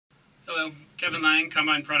Hello, Kevin Lang,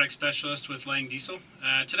 Combine Product Specialist with Lang Diesel.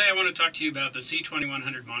 Today I want to talk to you about the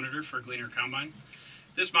C2100 Monitor for Gleaner Combine.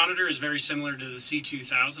 This monitor is very similar to the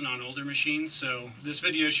C2000 on older machines, so this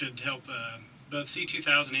video should help both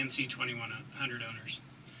C2000 and C2100 owners.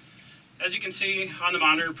 As you can see on the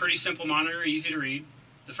monitor, pretty simple monitor, easy to read.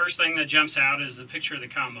 The first thing that jumps out is the picture of the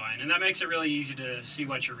combine, and that makes it really easy to see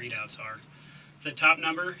what your readouts are. The top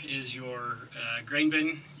number is your grain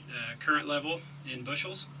bin current level in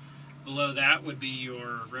bushels. Below that would be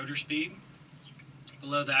your rotor speed.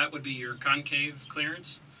 Below that would be your concave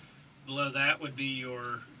clearance. Below that would be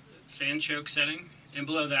your fan choke setting. And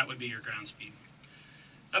below that would be your ground speed.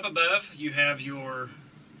 Up above you have your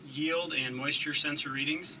yield and moisture sensor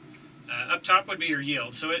readings. Up top would be your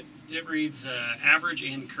yield. So it reads average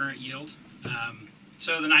and current yield.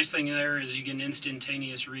 So the nice thing there is you get an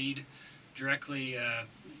instantaneous read directly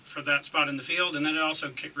for that spot in the field, and then it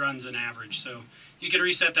also runs an average. So you can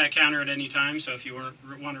reset that counter at any time, so if you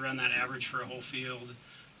want to run that average for a whole field,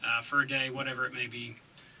 for a day, whatever it may be.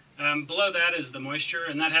 Below that is the moisture,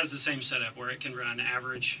 and that has the same setup where it can run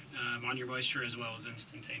average on your moisture as well as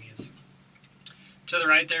instantaneous. To the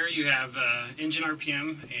right there you have engine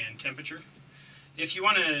RPM and temperature. If you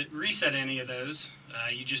want to reset any of those,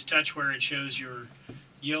 you just touch where it shows your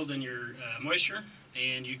yield and your moisture,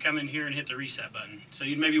 and you come in here and hit the reset button. So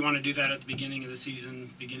you'd maybe want to do that at the beginning of the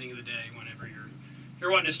season, beginning of the day, whenever you're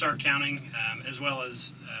wanting to start counting, as well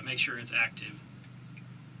as make sure it's active.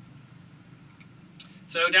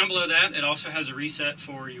 So down below that, it also has a reset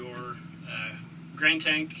for your grain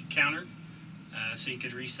tank counter, so you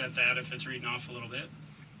could reset that if it's reading off a little bit.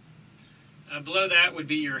 Below that would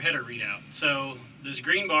be your header readout. So this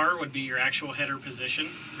green bar would be your actual header position.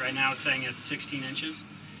 Right now it's saying it's 16 inches.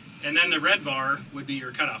 And then the red bar would be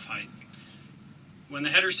your cutoff height. When the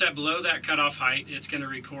header's set below that cutoff height, it's going to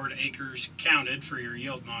record acres counted for your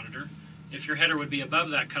yield monitor. If your header would be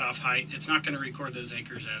above that cutoff height, it's not going to record those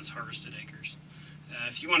acres as harvested acres.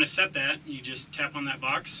 If you want to set that, you just tap on that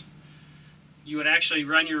box. You would actually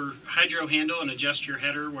run your hydro handle and adjust your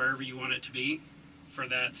header wherever you want it to be for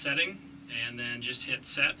that setting, and then just hit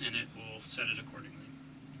set and it will set it accordingly.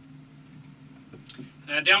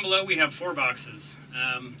 Down below we have 4 boxes.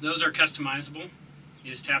 Those are customizable.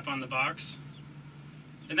 You just tap on the box,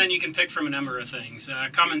 and then you can pick from a number of things.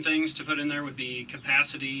 Common things to put in there would be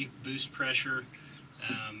capacity, boost pressure,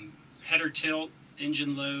 header tilt,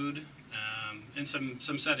 engine load, and some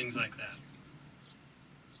settings like that.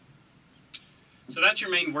 So that's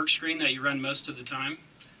your main work screen that you run most of the time.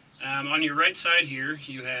 On your right side here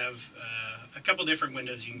you have a couple different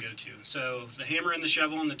windows you can go to. So the hammer and the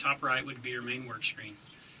shovel in the top right would be your main work screen.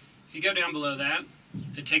 If you go down below that,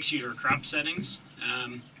 it takes you to your crop settings.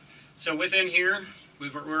 So within here,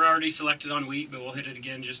 we're already selected on wheat, but we'll hit it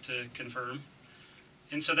again just to confirm.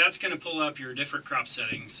 And so that's going to pull up your different crop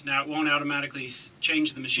settings. Now it won't automatically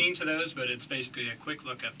change the machine to those, but it's basically a quick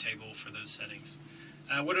lookup table for those settings.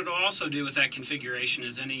 What it'll also do with that configuration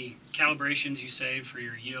is any calibrations you save for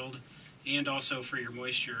your yield and also for your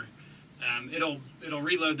moisture, it'll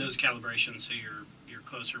reload those calibrations so you're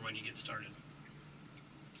closer when you get started.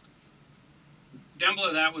 Down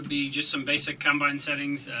below that would be just some basic combine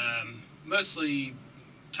settings, mostly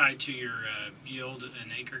tied to your yield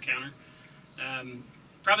and acre counter.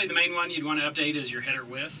 Probably the main one you'd want to update is your header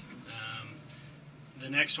width. The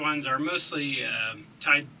next ones are mostly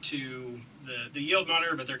tied to the yield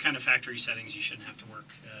monitor, but they're kind of factory settings. You shouldn't have to work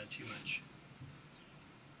too much.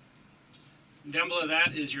 Down below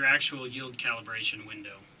that is your actual yield calibration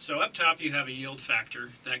window. So up top you have a yield factor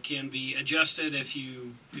that can be adjusted if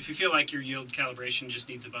you feel like your yield calibration just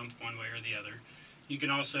needs a bump one way or the other. You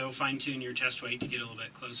can also fine-tune your test weight to get a little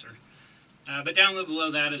bit closer. But down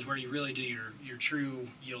below that is where you really do your true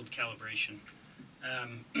yield calibration.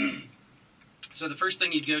 So the first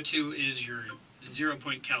thing you'd go to is your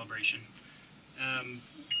 0-point calibration.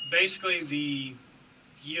 Basically the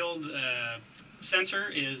yield sensor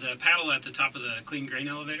is a paddle at the top of the clean grain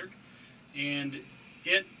elevator, and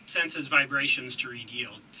it senses vibrations to read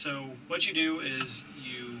yield. So what you do is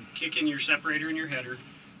you kick in your separator and your header,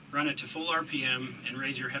 run it to full RPM, and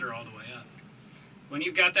raise your header all the way up. When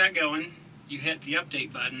you've got that going, you hit the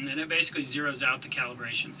update button, and it basically zeroes out the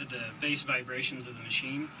calibration, the base vibrations of the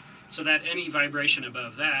machine, so that any vibration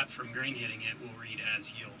above that from grain hitting it will read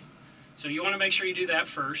as yield. So you want to make sure you do that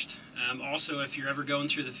first. Also, if you're ever going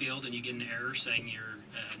through the field and you get an error saying you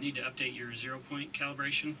need to update your 0-point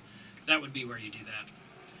calibration, that would be where you do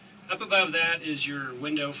that. Up above that is your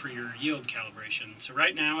window for your yield calibration. So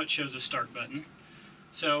right now it shows a start button.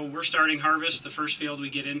 So we're starting harvest, the first field we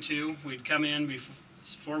get into. We'd come in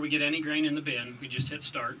before we get any grain in the bin, we just hit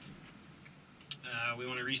start. We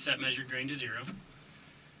want to reset measured grain to 0.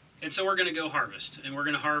 And so we're going to go harvest. And we're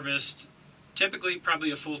going to harvest typically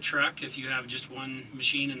probably a full truck if you have just one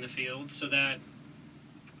machine in the field, so that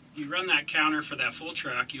you run that counter for that full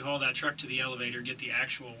truck, you haul that truck to the elevator, get the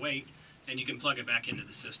actual weight, and you can plug it back into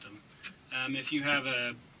the system. If you have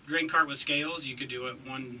a grain cart with scales, you could do it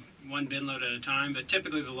one bin load at a time, but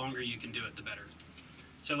typically the longer you can do it, the better.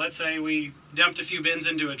 So let's say we dumped a few bins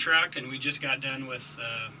into a truck and we just got done with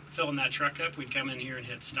filling that truck up. We'd come in here and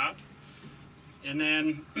hit stop. And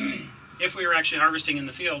then if we were actually harvesting in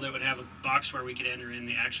the field, it would have a box where we could enter in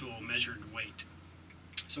the actual measured weight.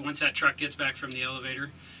 So once that truck gets back from the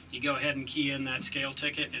elevator, you go ahead and key in that scale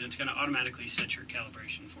ticket, and it's going to automatically set your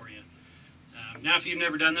calibration for you. Now, if you've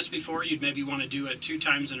never done this before, you'd maybe want to do it 2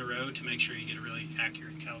 times in a row to make sure you get a really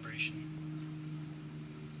accurate calibration.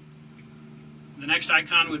 The next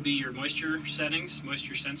icon would be your moisture settings,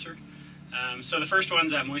 moisture sensor. So the first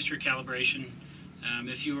one's that moisture calibration.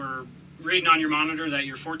 If you were reading on your monitor that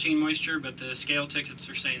you're 14 moisture, but the scale tickets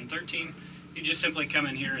are saying 13, you just simply come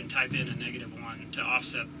in here and type in a -1 to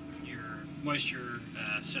offset your moisture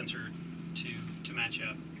sensor to match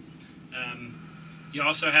up. You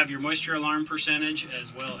also have your moisture alarm percentage,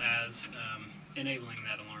 as well as enabling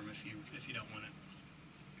that alarm if you don't want it.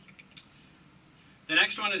 The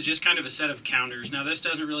next one is just kind of a set of counters. Now this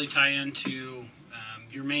doesn't really tie into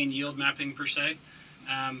your main yield mapping per se,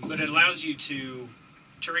 but it allows you to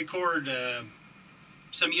record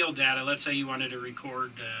some yield data. Let's say you wanted to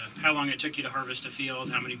record how long it took you to harvest a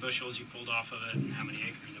field, how many bushels you pulled off of it, and how many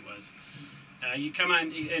acres it was. You come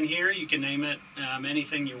in here, you can name it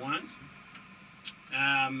anything you want.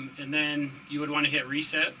 And then you would want to hit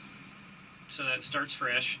reset so that it starts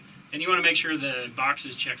fresh. And you want to make sure the box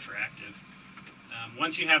is checked for active.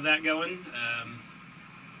 Once you have that going,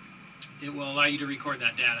 it will allow you to record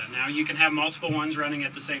that data. Now you can have multiple ones running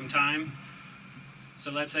at the same time. So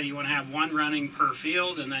let's say you want to have one running per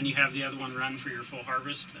field, and then you have the other one run for your full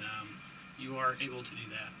harvest. You are able to do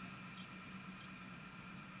that.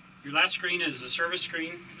 Your last screen is the service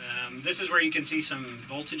screen. This is where you can see some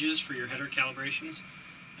voltages for your header calibrations,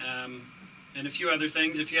 and a few other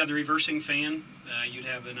things. If you had the reversing fan, you'd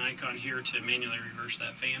have an icon here to manually reverse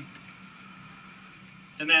that fan.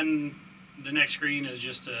 And then the next screen is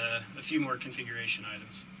just a few more configuration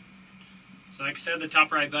items. So like I said, the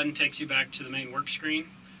top right button takes you back to the main work screen.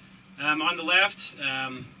 On the left,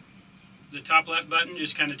 the top left button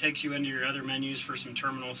just kind of takes you into your other menus for some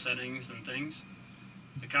terminal settings and things.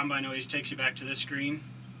 The combine always takes you back to this screen.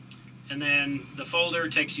 And then the folder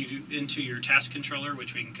takes you into your task controller,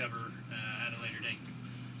 which we can cover at a later date.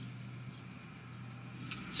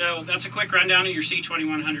 So that's a quick rundown of your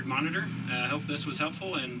C2100 monitor. I hope this was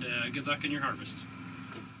helpful, and good luck in your harvest.